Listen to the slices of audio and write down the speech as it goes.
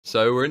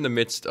So we're in the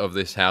midst of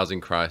this housing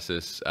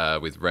crisis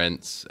with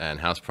rents and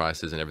house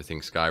prices and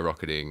everything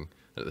skyrocketing.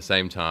 At the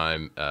same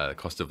time,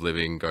 cost of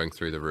living going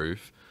through the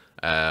roof.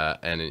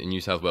 And in New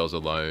South Wales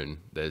alone,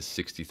 there's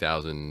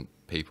 60,000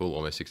 people,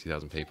 almost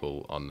 60,000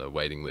 people on the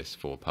waiting list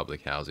for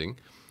public housing.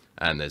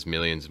 And there's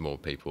millions more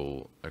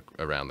people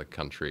around the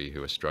country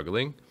who are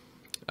struggling.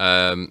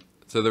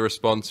 So the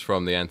response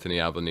from the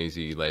Anthony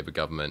Albanese Labor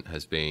government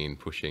has been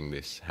pushing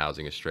this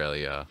Housing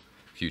Australia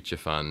Future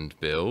Fund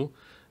bill.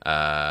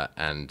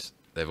 And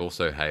they've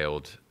also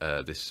hailed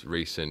this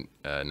recent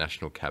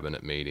National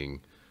Cabinet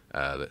meeting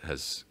that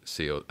has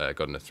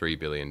gotten a $3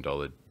 billion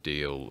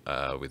deal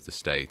with the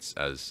states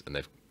and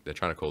they're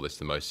trying to call this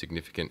the most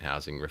significant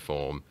housing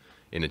reform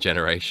in a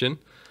generation.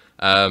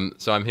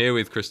 So I'm here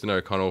with Kirstin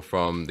O'Connell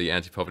from the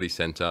Antipoverty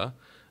Centre.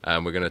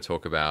 We're going to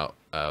talk about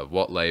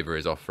what Labor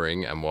is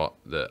offering and what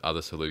the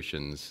other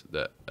solutions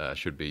that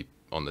should be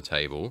on the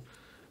table.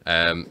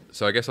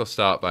 So I guess I'll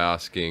start by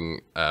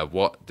asking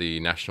what the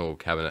National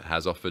Cabinet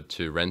has offered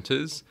to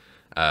renters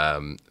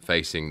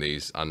facing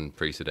these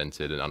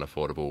unprecedented and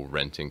unaffordable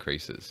rent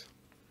increases.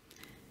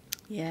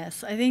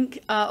 Yes, I think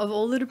of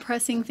all the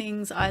depressing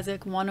things,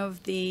 Isaac, one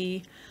of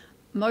the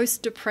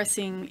most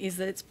depressing is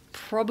that it's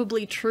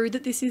probably true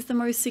that this is the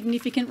most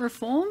significant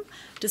reform,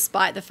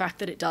 despite the fact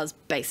that it does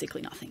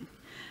basically nothing.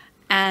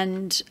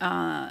 And,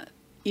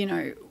 you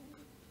know,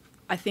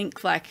 I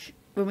think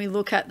when we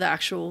look at the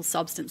actual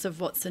substance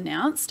of what's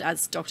announced,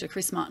 as Dr.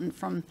 Chris Martin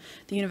from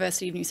the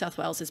University of New South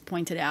Wales has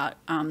pointed out,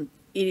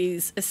 it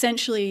is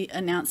essentially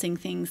announcing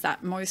things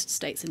that most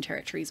states and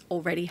territories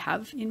already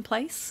have in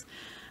place.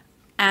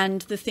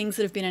 And the things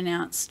that have been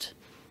announced,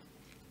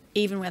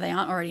 even where they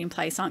aren't already in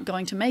place, aren't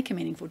going to make a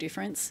meaningful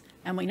difference.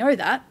 And we know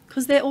that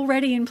because they're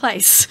already in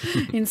place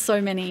in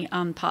so many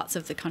parts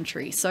of the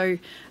country. So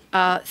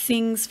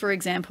things, for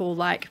example,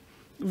 like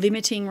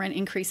limiting rent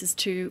increases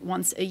to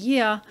once a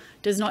year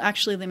does not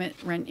actually limit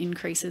rent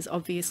increases.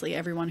 Obviously,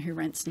 everyone who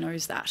rents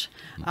knows that.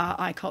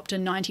 I copped a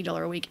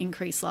 $90 a week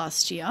increase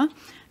last year.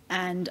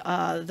 And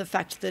the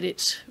fact that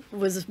it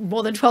was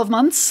more than 12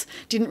 months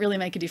didn't really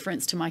make a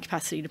difference to my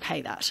capacity to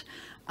pay that.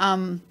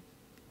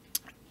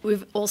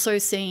 We've also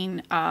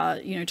seen,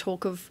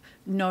 talk of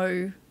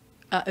no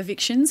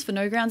evictions for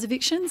no grounds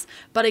evictions.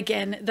 But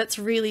again, that's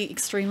really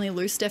extremely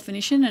loose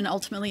definition. And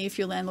ultimately, if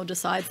your landlord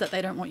decides that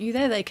they don't want you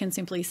there, they can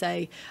simply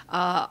say,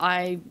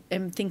 I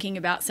am thinking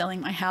about selling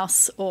my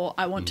house or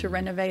I want to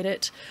renovate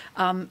it.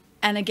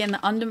 And again,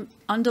 the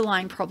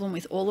underlying problem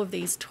with all of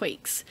these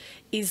tweaks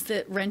is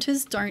that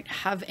renters don't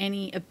have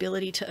any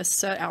ability to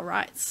assert our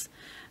rights.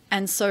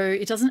 And so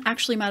it doesn't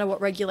actually matter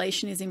what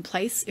regulation is in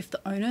place if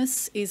the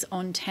onus is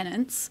on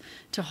tenants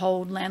to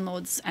hold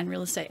landlords and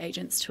real estate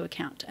agents to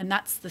account. And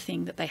that's the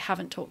thing that they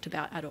haven't talked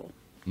about at all.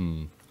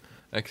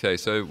 Okay,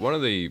 so one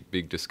of the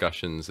big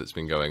discussions that's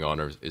been going on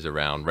is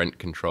around rent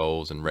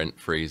controls and rent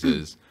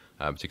freezes.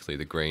 Particularly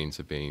the Greens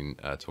have been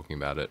talking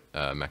about it,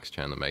 Max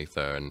Chandler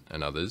Mather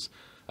and others.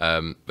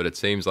 But it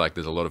seems like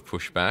there's a lot of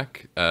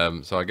pushback.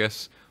 So I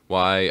guess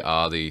why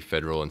are the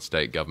federal and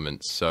state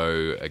governments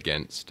so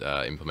against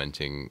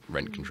implementing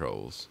rent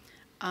controls?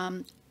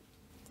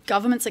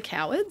 Governments are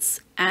cowards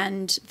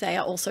and they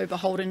are also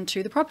beholden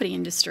to the property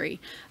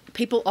industry.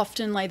 People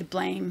often lay the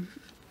blame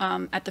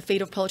at the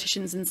feet of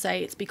politicians and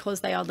say it's because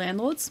they are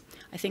landlords.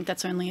 I think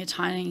that's only a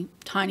tiny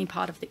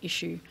part of the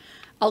issue.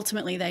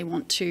 Ultimately, they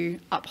want to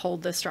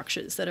uphold the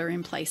structures that are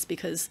in place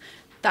because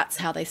that's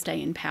how they stay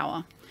in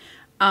power.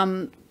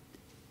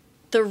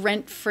 The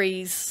rent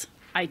freeze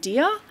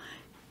idea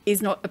is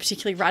not a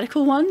particularly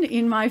radical one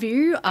in my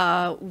view.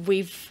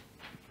 We've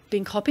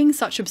been copping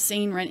such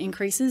obscene rent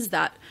increases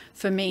that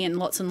for me and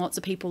lots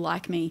of people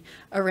like me,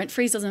 a rent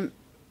freeze doesn't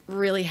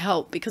really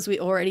help because we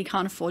already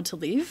can't afford to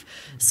live.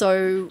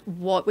 So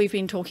what we've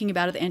been talking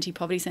about at the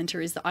Anti-Poverty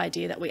Centre is the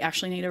idea that we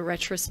actually need a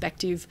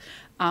retrospective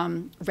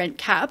rent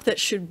cap that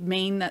should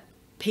mean that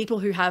people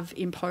who have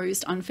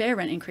imposed unfair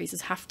rent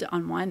increases have to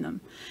unwind them.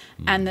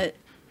 And that,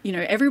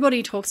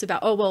 everybody talks about,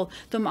 oh, well,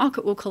 the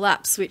market will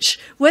collapse, which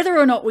whether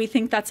or not we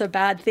think that's a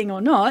bad thing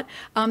or not,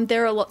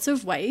 there are lots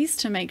of ways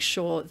to make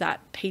sure that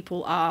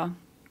people are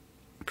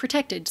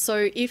protected.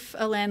 So if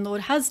a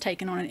landlord has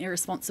taken on an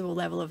irresponsible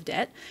level of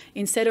debt,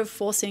 instead of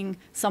forcing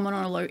someone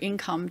on a low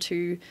income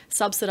to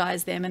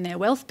subsidise them and their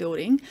wealth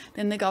building,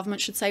 then the government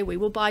should say, we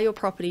will buy your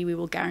property, we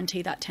will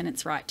guarantee that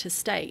tenant's right to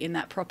stay in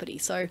that property.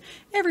 So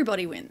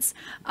everybody wins.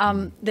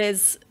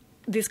 There's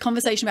this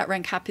conversation about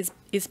rent cap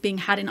is being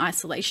had in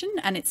isolation,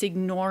 and it's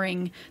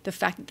ignoring the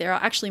fact that there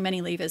are actually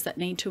many levers that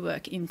need to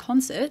work in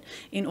concert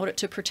in order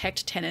to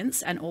protect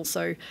tenants and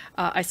also,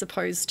 I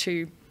suppose,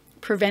 to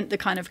prevent the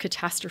kind of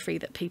catastrophe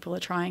that people are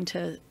trying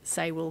to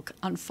say will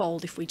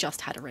unfold if we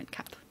just had a rent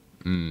cap.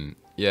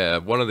 Yeah,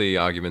 one of the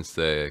arguments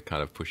they're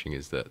kind of pushing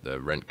is that the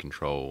rent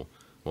control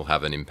will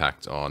have an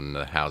impact on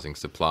the housing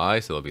supply,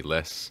 so there'll be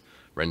less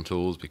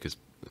rentals because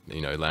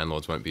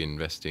landlords won't be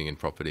investing in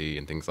property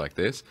and things like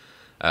this.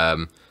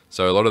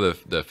 So a lot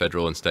of the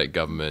federal and state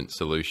government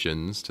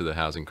solutions to the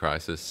housing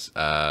crisis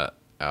are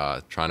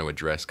trying to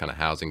address kind of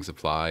housing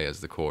supply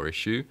as the core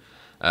issue.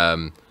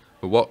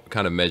 But what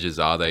kind of measures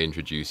are they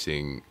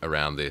introducing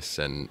around this,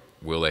 and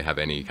will they have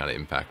any kind of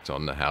impact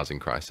on the housing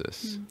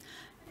crisis?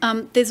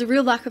 There's a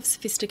real lack of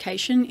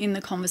sophistication in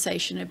the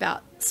conversation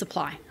about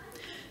supply.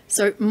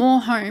 So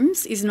more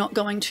homes is not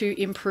going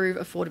to improve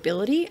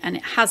affordability, and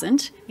it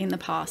hasn't in the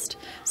past.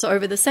 So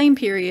over the same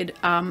period,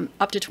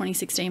 up to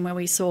 2016, where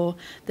we saw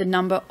the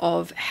number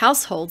of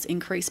households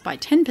increase by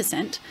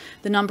 10%,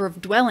 the number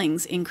of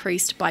dwellings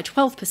increased by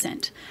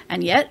 12%.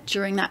 And yet,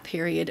 during that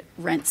period,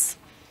 rents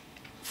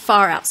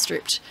far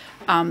outstripped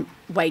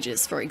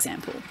wages, for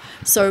example.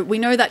 So we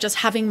know that just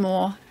having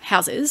more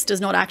houses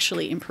does not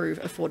actually improve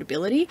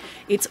affordability.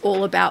 It's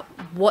all about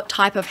what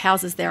type of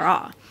houses there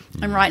are.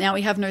 And right now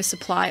we have no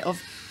supply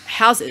of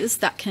houses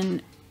that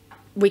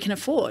we can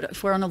afford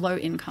if we're on a low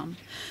income.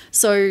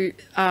 So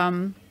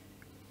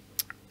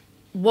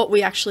what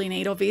we actually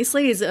need,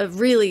 obviously, is a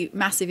really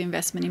massive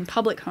investment in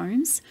public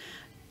homes.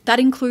 That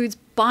includes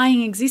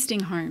buying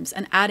existing homes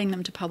and adding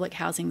them to public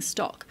housing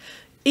stock.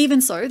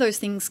 Even so, those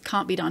things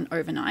can't be done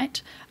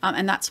overnight,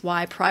 and that's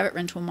why private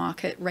rental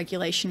market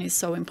regulation is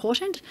so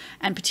important,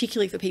 and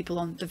particularly for people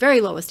on the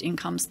very lowest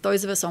incomes,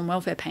 those of us on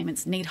welfare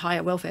payments need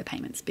higher welfare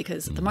payments,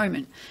 because at the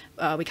moment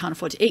we can't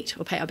afford to eat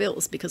or pay our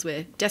bills because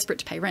we're desperate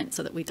to pay rent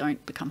so that we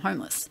don't become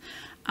homeless.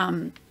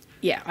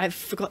 Yeah, I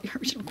forgot your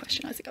original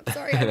question, Isaac. I'm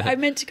sorry. I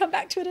meant to come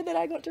back to it and then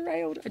I got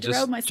derailed. I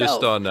derailed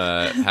myself. Just on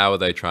how are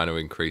they trying to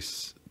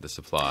increase the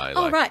supply?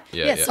 Oh, right.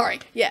 Yeah, sorry.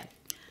 Yeah.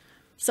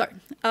 So,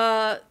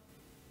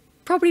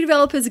 property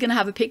developers are going to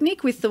have a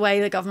picnic with the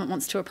way the government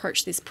wants to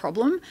approach this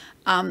problem.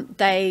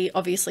 They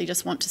obviously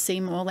just want to see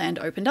more land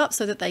opened up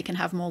so that they can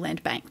have more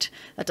land banked.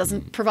 That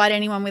doesn't provide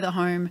anyone with a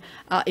home.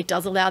 It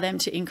does allow them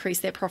to increase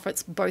their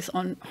profits both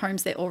on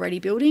homes they're already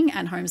building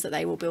and homes that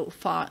they will build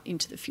far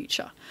into the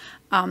future.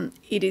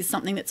 It is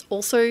something that's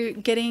also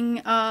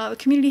getting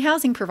community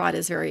housing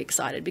providers very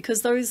excited,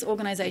 because those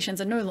organisations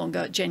are no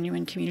longer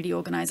genuine community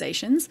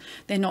organisations.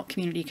 They're not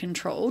community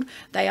controlled.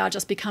 They are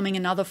just becoming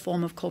another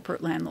form of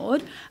corporate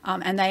landlord.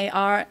 And they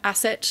are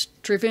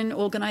asset-driven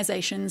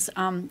organisations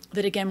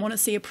that, again, want to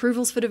see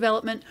approvals for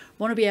development,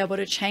 want to be able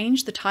to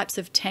change the types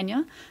of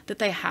tenure that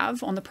they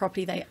have on the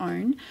property they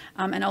own.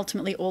 And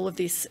ultimately all of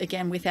this,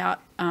 again, without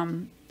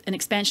an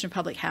expansion of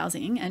public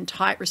housing and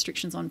tight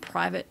restrictions on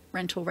private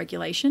rental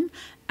regulation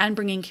and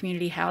bringing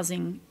community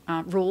housing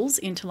rules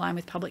into line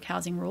with public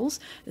housing rules,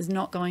 is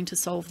not going to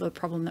solve the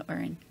problem that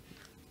we're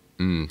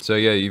in. So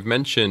yeah, you've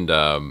mentioned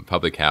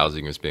public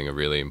housing as being a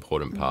really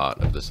important part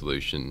of the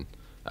solution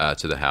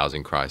to the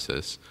housing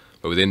crisis.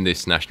 But within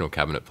this National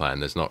Cabinet Plan,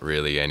 there's not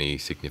really any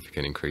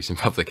significant increase in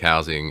public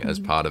housing as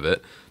part of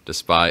it,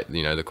 despite,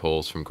 you know, the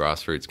calls from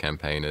grassroots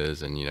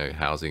campaigners and, you know,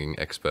 housing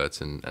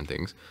experts and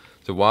things.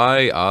 So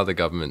why are the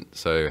government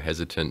so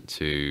hesitant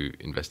to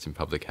invest in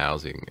public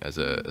housing as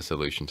a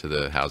solution to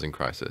the housing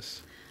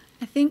crisis?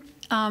 I think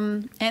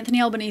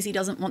Anthony Albanese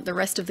doesn't want the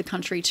rest of the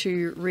country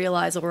to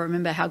realise or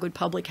remember how good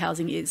public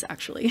housing is,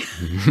 actually.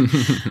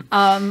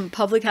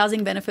 Public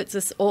housing benefits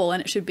us all,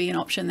 and it should be an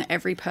option that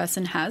every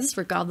person has,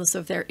 regardless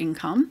of their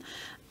income.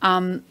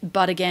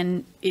 But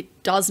again,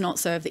 it does not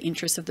serve the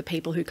interests of the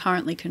people who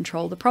currently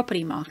control the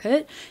property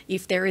market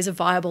if there is a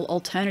viable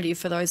alternative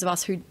for those of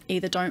us who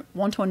either don't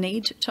want or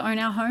need to own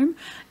our home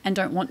and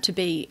don't want to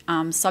be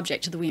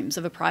subject to the whims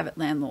of a private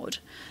landlord.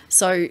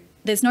 So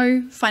there's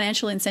no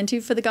financial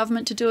incentive for the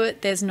government to do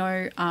it. There's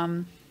no,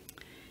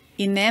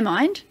 in their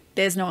mind,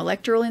 there's no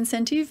electoral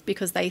incentive,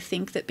 because they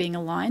think that being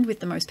aligned with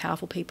the most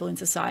powerful people in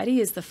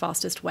society is the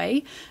fastest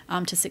way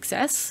to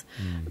success.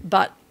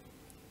 But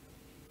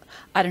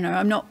I don't know,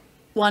 I'm not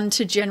one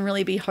to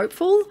generally be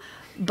hopeful,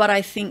 but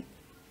I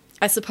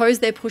suppose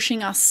they're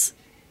pushing us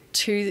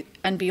to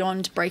and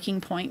beyond breaking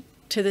point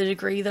to the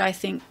degree that I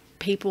think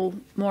people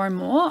more and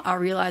more are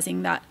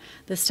realising that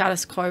the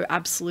status quo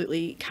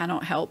absolutely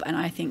cannot help, and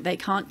I think they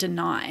can't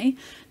deny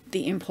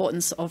the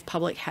importance of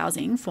public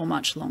housing for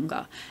much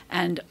longer.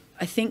 And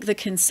I think the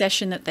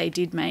concession that they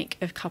did make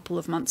a couple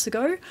of months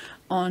ago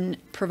on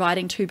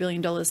providing $2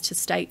 billion to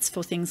states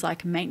for things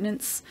like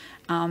maintenance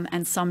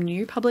and some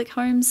new public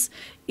homes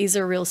is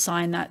a real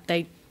sign that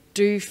they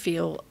do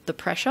feel the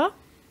pressure.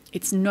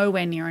 It's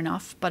nowhere near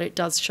enough, but it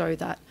does show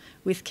that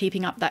with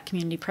keeping up that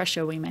community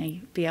pressure, we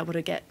may be able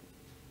to get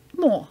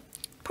more.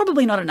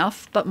 Probably not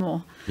enough, but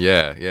more.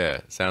 Yeah.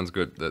 Sounds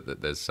good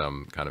that there's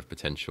some kind of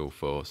potential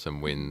for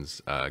some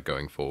wins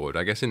going forward.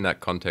 I guess in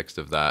that context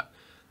of that,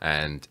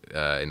 and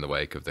in the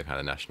wake of the kind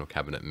of National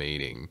Cabinet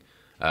meeting,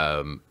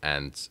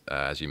 and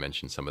as you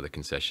mentioned, some of the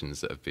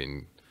concessions that have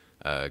been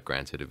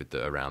granted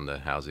around the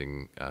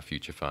Housing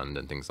Future Fund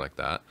and things like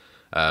that,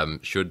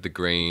 should the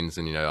Greens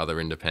and, you know, other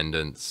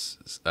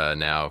independents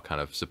now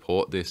kind of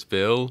support this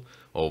bill,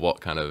 or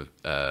what kind of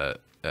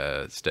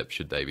steps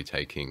should they be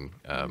taking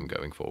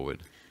going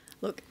forward?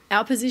 Look,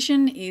 our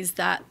position is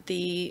that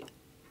the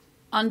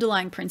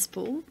underlying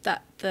principle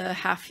that the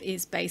HAF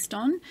is based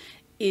on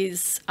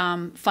is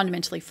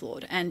fundamentally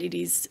flawed, and it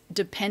is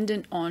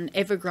dependent on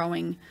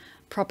ever-growing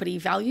property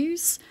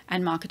values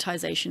and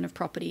marketisation of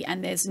property,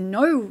 and there's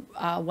no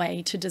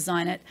way to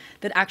design it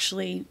that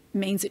actually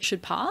means it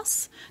should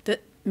pass,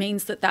 that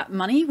means that that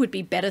money would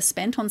be better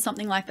spent on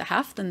something like the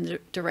HAF than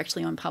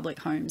directly on public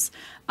homes.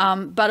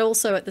 But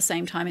also at the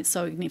same time, it's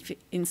so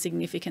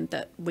insignificant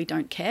that we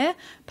don't care.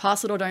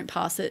 Pass it or don't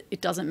pass it,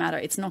 it doesn't matter.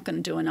 It's not going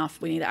to do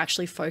enough. We need to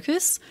actually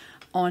focus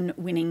on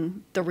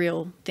winning the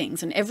real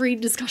things. And every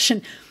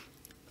discussion,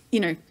 you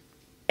know,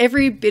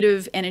 every bit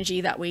of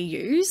energy that we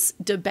use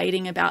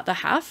debating about the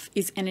HAF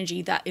is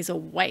energy that is a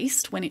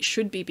waste when it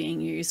should be being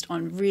used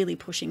on really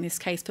pushing this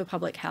case for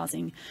public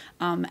housing,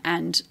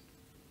 and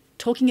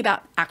talking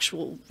about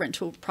actual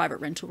private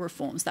rental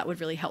reforms that would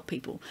really help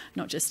people,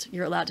 not just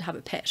you're allowed to have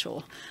a pet,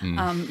 or,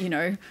 you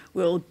know,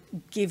 we'll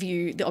give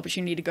you the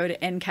opportunity to go to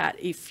NCAT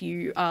if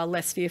you are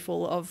less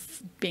fearful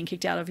of being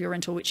kicked out of your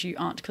rental, which you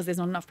aren't because there's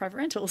not enough private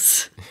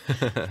rentals.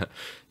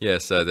 Yeah,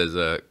 so there's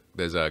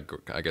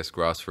I guess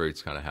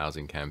grassroots kind of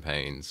housing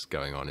campaigns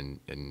going on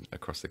in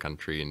across the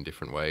country in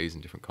different ways, in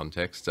different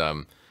contexts.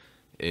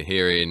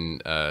 Here in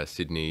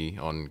Sydney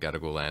on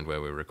Gadigal land where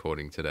we're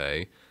recording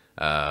today,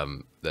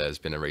 there's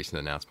been a recent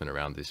announcement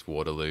around this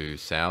Waterloo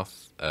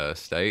South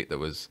state that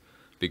was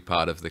a big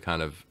part of the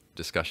kind of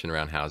discussion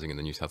around housing in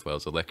the New South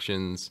Wales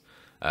elections.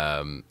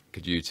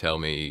 Could you tell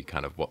me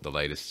kind of what the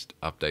latest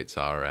updates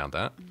are around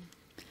that?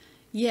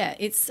 Yeah,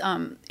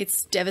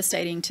 it's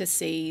devastating to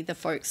see the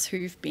folks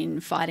who've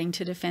been fighting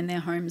to defend their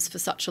homes for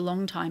such a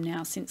long time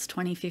now, since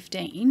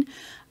 2015,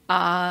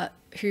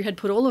 who had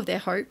put all of their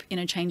hope in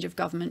a change of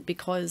government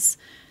because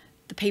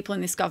the people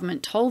in this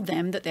government told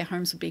them that their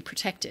homes would be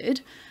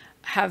protected,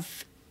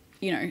 have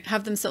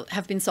been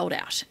sold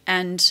out.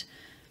 And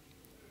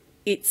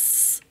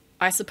it's,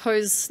 I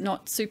suppose,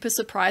 not super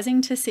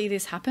surprising to see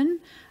this happen,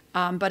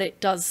 but it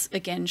does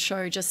again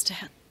show just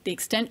the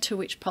extent to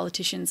which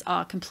politicians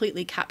are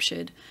completely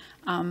captured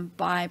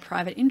by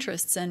private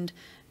interests. And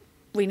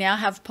we now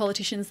have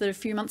politicians that a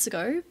few months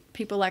ago,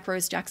 people like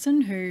Rose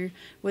Jackson, who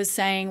was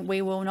saying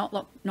we will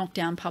not knock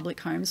down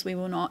public homes, we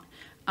will not,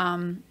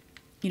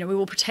 we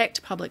will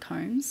protect public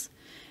homes,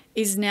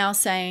 is now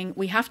saying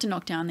we have to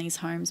knock down these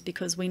homes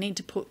because we need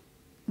to put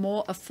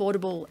more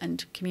affordable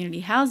and community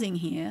housing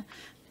here.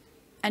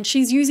 And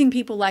she's using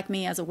people like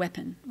me as a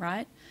weapon,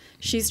 right?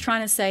 She's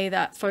trying to say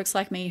that folks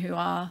like me who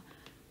are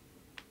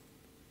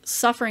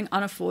suffering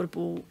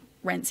unaffordable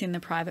rents in the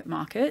private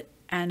market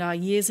and are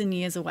years and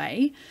years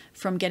away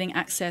from getting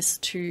access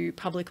to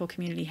public or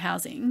community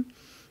housing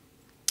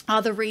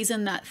are the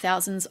reason that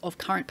thousands of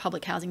current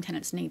public housing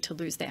tenants need to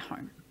lose their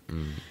home.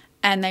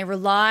 And they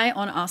rely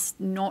on us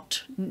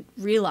not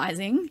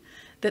realising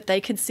that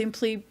they could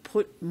simply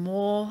put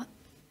more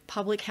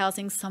public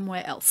housing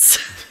somewhere else,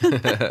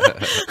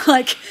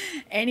 like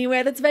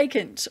anywhere that's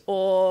vacant,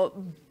 or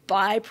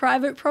buy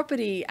private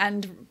property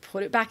and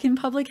put it back in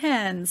public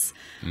hands.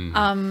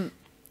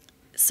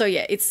 So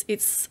yeah,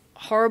 it's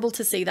horrible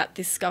to see that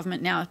this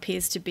government now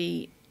appears to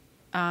be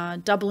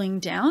doubling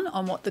down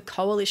on what the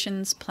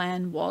coalition's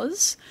plan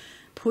was,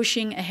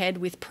 pushing ahead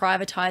with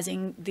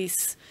privatising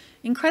this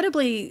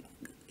incredibly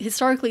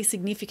historically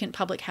significant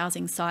public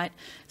housing site.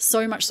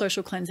 So much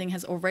social cleansing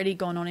has already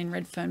gone on in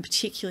Redfern,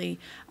 particularly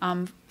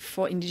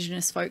for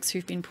Indigenous folks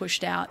who've been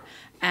pushed out.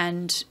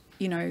 And,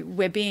 you know,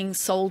 we're being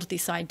sold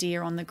this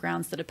idea on the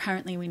grounds that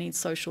apparently we need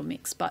social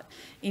mix, but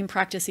in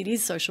practice it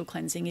is social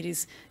cleansing. It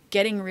is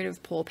getting rid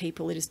of poor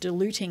people. It is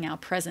diluting our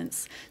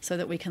presence so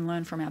that we can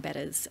learn from our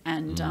betters.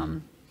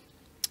 And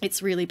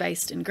it's really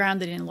based and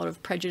grounded in a lot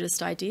of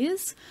prejudiced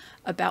ideas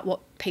about what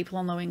people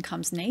on low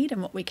incomes need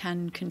and what we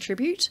can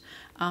contribute.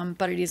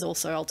 But it is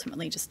also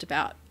ultimately just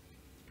about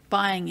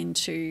buying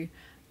into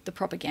the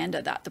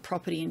propaganda that the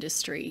property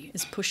industry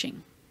is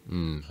pushing.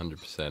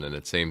 100%. And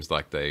it seems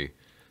like they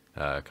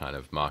kind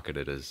of market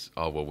it as,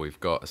 oh, well,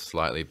 we've got a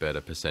slightly better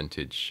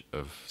percentage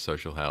of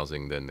social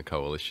housing than the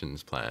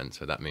coalition's plan,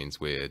 so that means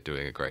we're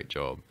doing a great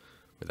job,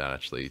 without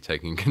actually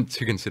taking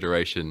into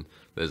consideration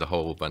there's a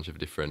whole bunch of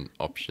different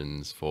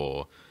options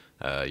for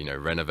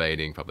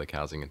renovating public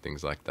housing and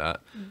things like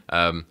that.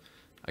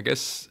 I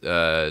guess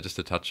just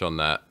to touch on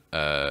that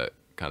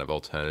kind of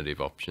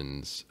alternative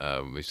options,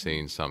 we've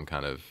seen some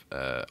kind of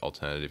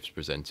alternatives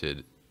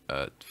presented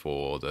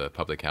for the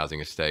public housing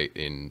estate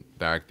in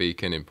Barrack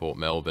Beacon in Port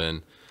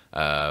Melbourne,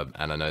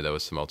 and I know there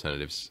was some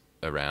alternatives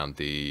around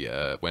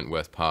the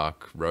Wentworth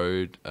Park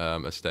Road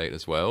estate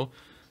as well.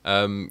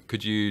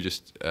 Could you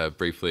just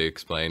briefly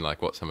explain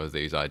like what some of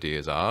these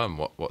ideas are and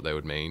what they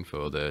would mean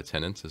for the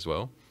tenants as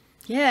well?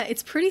 Yeah,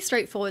 it's pretty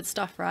straightforward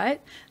stuff,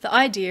 right? The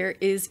idea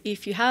is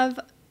if you have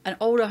an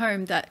older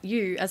home that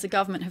you as a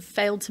government have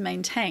failed to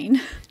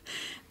maintain,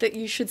 that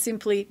you should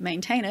simply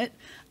maintain it,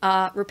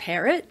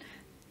 repair it,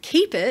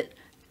 keep it,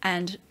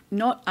 and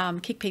not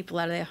kick people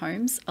out of their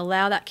homes,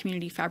 allow that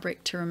community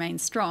fabric to remain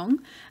strong,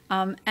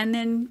 and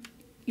then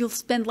you'll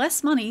spend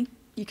less money.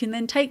 You can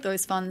then take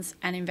those funds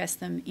and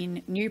invest them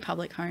in new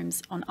public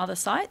homes on other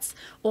sites,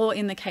 or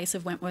in the case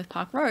of Wentworth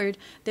Park Road,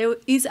 there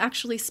is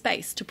actually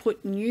space to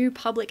put new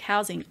public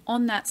housing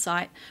on that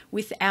site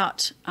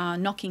without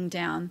knocking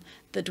down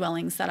the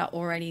dwellings that are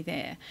already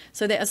there.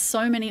 So there are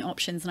so many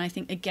options, and I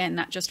think, again,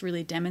 that just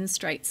really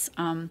demonstrates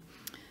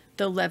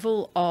the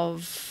level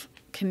of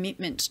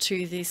commitment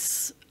to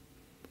this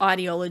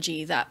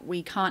ideology that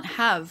we can't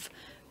have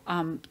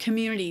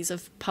communities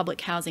of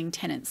public housing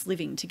tenants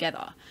living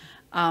together.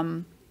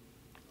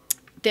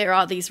 There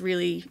are these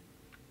really,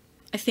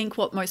 I think,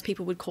 what most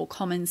people would call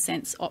common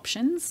sense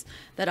options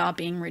that are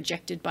being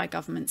rejected by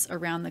governments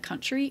around the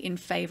country in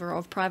favour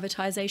of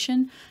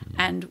privatisation.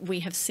 And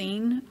we have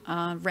seen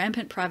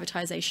rampant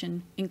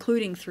privatisation,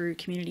 including through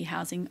community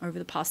housing over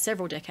the past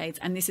several decades,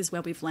 and this is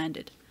where we've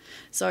landed.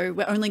 So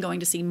we're only going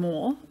to see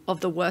more of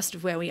the worst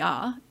of where we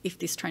are if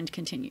this trend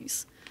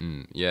continues.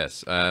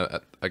 Yes. I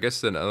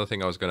guess another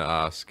thing I was going to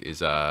ask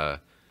is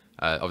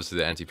obviously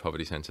the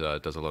Antipoverty Centre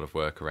does a lot of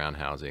work around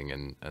housing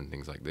and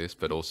things like this,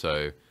 but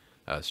also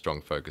a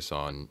strong focus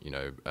on,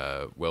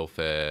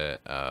 welfare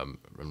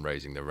and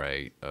raising the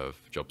rate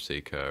of job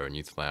seeker and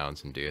youth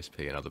allowance and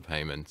DSP and other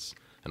payments,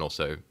 and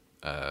also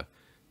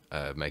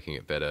making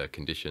it better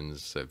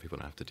conditions so people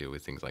don't have to deal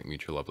with things like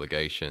mutual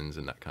obligations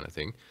and that kind of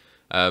thing.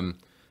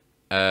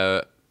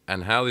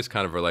 And how this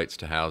kind of relates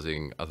to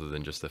housing, other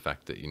than just the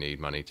fact that you need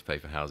money to pay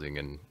for housing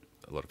and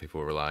a lot of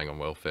people are relying on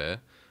welfare.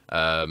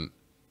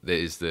 There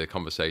is the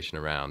conversation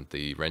around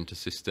the rent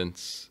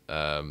assistance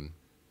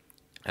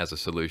as a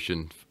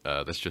solution.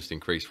 Let's just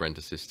increase rent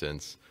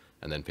assistance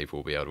and then people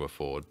will be able to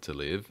afford to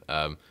live.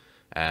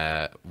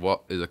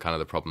 What are the kind of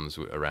the problems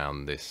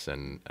around this,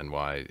 and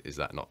why is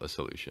that not the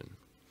solution?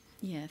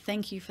 Yeah,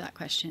 thank you for that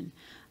question.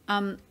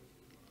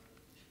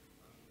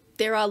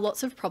 There are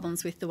lots of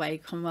problems with the way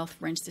Commonwealth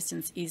rent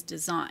assistance is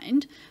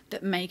designed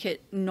that make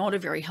it not a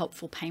very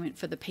helpful payment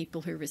for the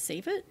people who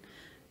receive it.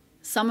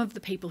 Some of the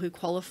people who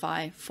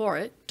qualify for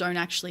it don't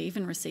actually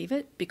even receive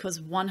it, because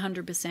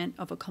 100%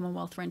 of a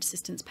Commonwealth rent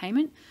assistance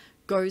payment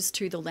goes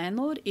to the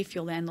landlord if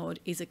your landlord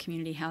is a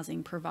community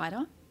housing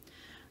provider.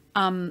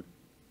 The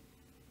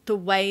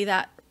way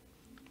that,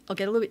 I'll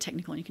get a little bit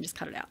technical and you can just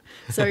cut it out.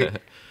 So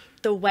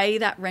the way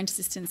that rent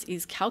assistance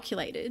is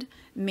calculated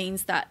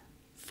means that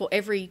for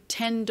every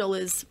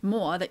 $10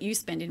 more that you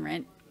spend in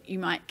rent, you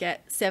might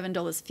get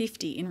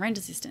 $7.50 in rent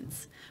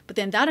assistance. But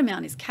then that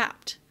amount is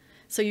capped.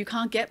 So you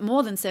can't get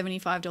more than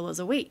 $75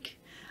 a week.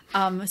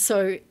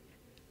 So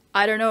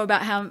I don't know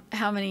about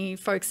how many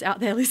folks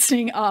out there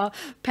listening are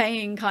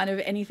paying kind of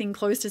anything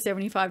close to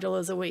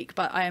 $75 a week,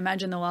 but I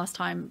imagine the last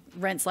time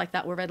rents like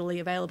that were readily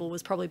available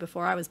was probably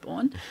before I was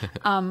born.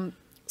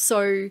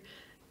 So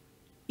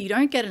you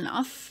don't get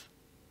enough.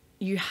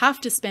 You have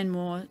to spend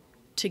more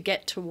to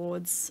get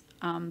towards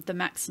the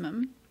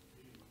maximum.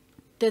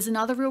 There's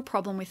another real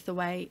problem with the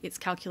way it's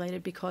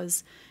calculated,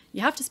 because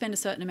you have to spend a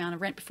certain amount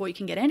of rent before you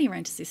can get any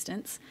rent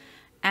assistance.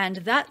 And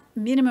that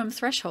minimum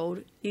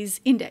threshold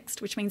is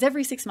indexed, which means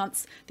every 6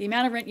 months, the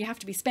amount of rent you have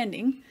to be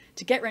spending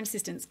to get rent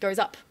assistance goes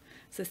up.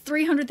 So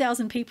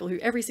 300,000 people who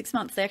every 6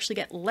 months, they actually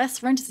get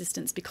less rent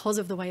assistance because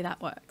of the way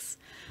that works.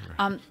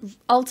 Right.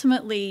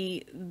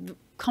 Ultimately,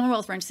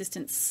 Commonwealth rent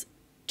assistance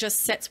just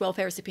sets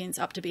welfare recipients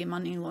up to be a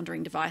money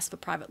laundering device for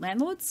private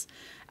landlords.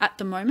 At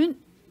the moment,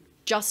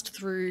 just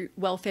through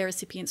welfare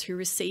recipients who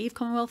receive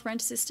Commonwealth rent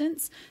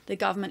assistance, the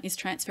government is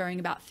transferring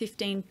about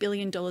 $15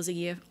 billion a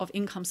year of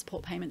income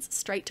support payments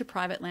straight to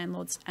private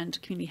landlords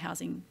and community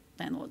housing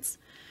landlords.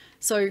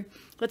 So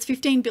that's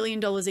 $15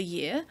 billion a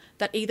year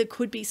that either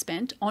could be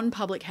spent on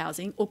public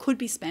housing or could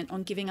be spent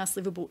on giving us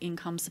livable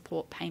income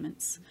support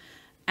payments.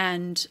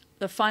 And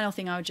the final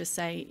thing I would just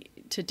say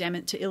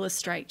to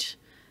illustrate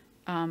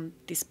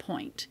this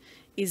point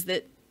is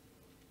that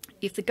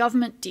if the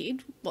government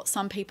did what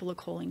some people are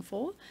calling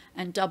for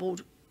and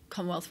doubled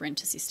Commonwealth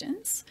rent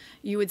assistance,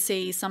 you would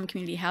see some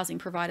community housing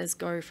providers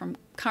go from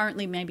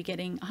currently maybe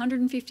getting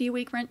 $150 a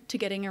week rent to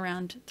getting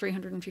around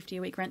 $350 a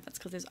week rent. That's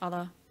because there's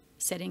other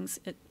settings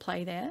at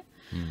play there.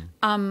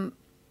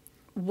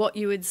 What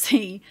you would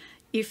see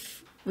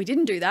if we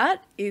didn't do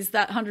that is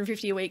that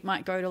 $150 a week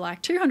might go to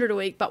like $200 a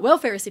week, but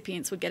welfare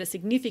recipients would get a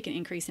significant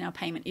increase in our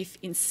payment if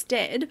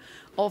instead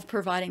of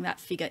providing that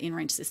figure in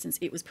rent assistance,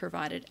 it was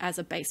provided as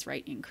a base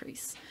rate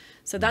increase.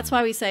 So that's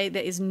why we say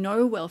there is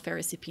no welfare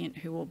recipient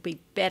who will be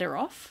better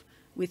off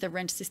with a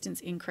rent assistance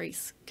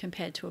increase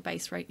compared to a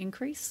base rate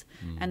increase.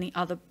 And the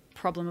other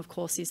problem, of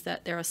course, is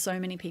that there are so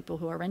many people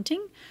who are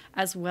renting,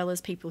 as well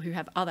as people who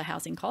have other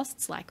housing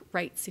costs like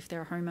rates if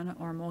they're a homeowner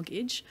or a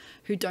mortgage,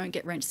 who don't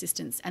get rent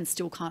assistance and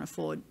still can't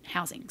afford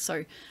housing.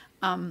 So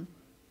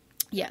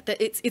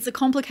it's a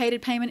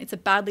complicated payment. It's a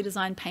badly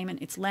designed payment.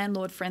 It's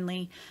landlord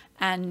friendly,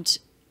 and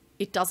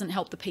it doesn't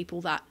help the people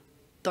that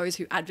those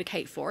who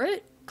advocate for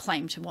it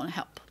claim to want to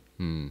help.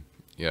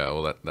 Yeah,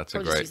 well, that's a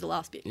great... I'll just use the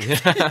last bit.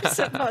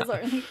 So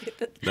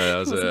that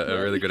was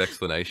a really good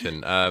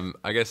explanation.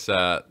 I guess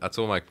that's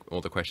all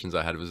the questions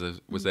I had.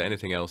 Was there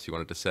anything else you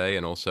wanted to say?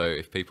 And also,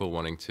 if people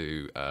wanting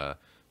to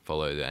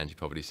follow the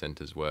Antipoverty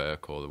Centre's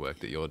work or the work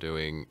that you're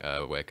doing,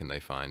 where can they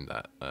find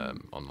that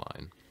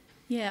online?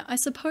 Yeah, I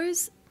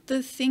suppose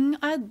the thing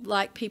I'd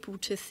like people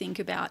to think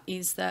about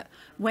is that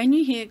when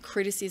you hear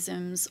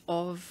criticisms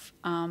of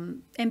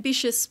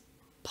ambitious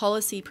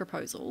policy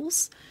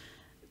proposals,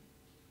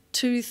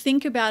 to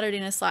think about it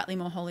in a slightly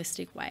more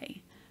holistic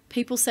way.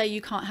 People say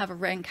you can't have a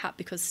rent cap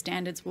because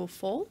standards will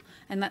fall,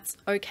 and that's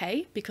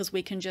okay because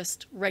we can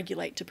just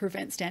regulate to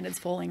prevent standards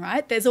falling,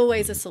 right? There's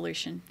always a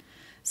solution.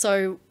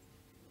 So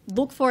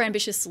look for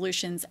ambitious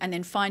solutions and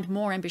then find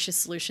more ambitious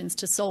solutions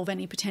to solve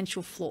any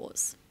potential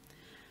flaws.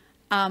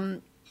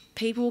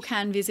 People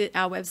can visit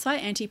our website,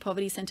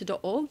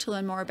 antipovertycentre.org, to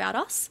learn more about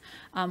us.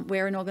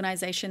 We're an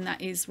organisation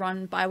that is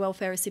run by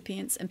welfare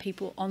recipients and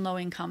people on low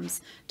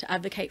incomes to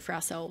advocate for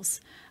ourselves.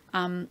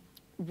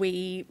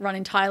 We run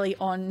entirely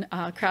on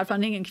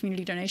crowdfunding and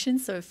community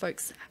donations, so if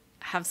folks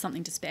have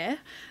something to spare,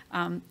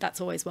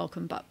 that's always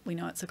welcome, but we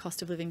know it's a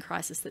cost of living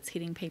crisis that's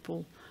hitting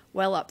people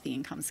well up the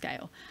income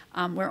scale.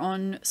 We're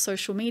on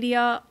social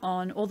media,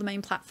 on all the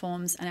main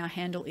platforms, and our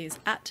handle is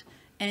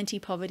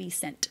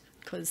 @antipovertycent,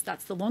 because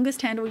that's the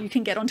longest handle you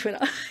can get on Twitter.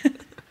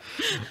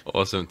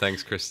 Awesome.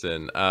 Thanks,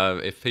 Kristin.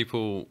 If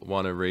people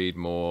want to read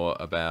more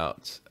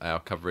about our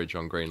coverage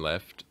on Green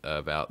Left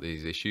about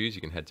these issues,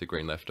 you can head to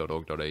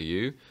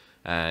greenleft.org.au.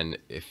 And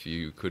if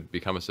you could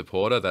become a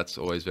supporter, that's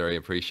always very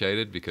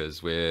appreciated,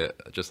 because we're,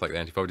 just like the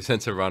Antipoverty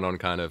Centre, run on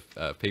kind of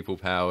people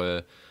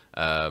power,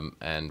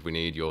 and we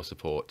need your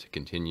support to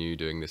continue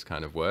doing this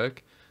kind of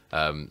work.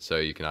 So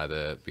you can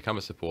either become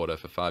a supporter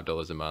for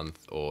 $5 a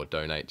month or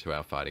donate to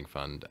our fighting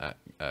fund at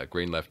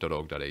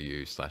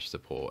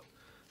greenleft.org.au/support.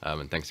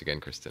 And thanks again,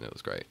 Kristin. It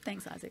was great.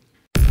 Thanks, Isaac.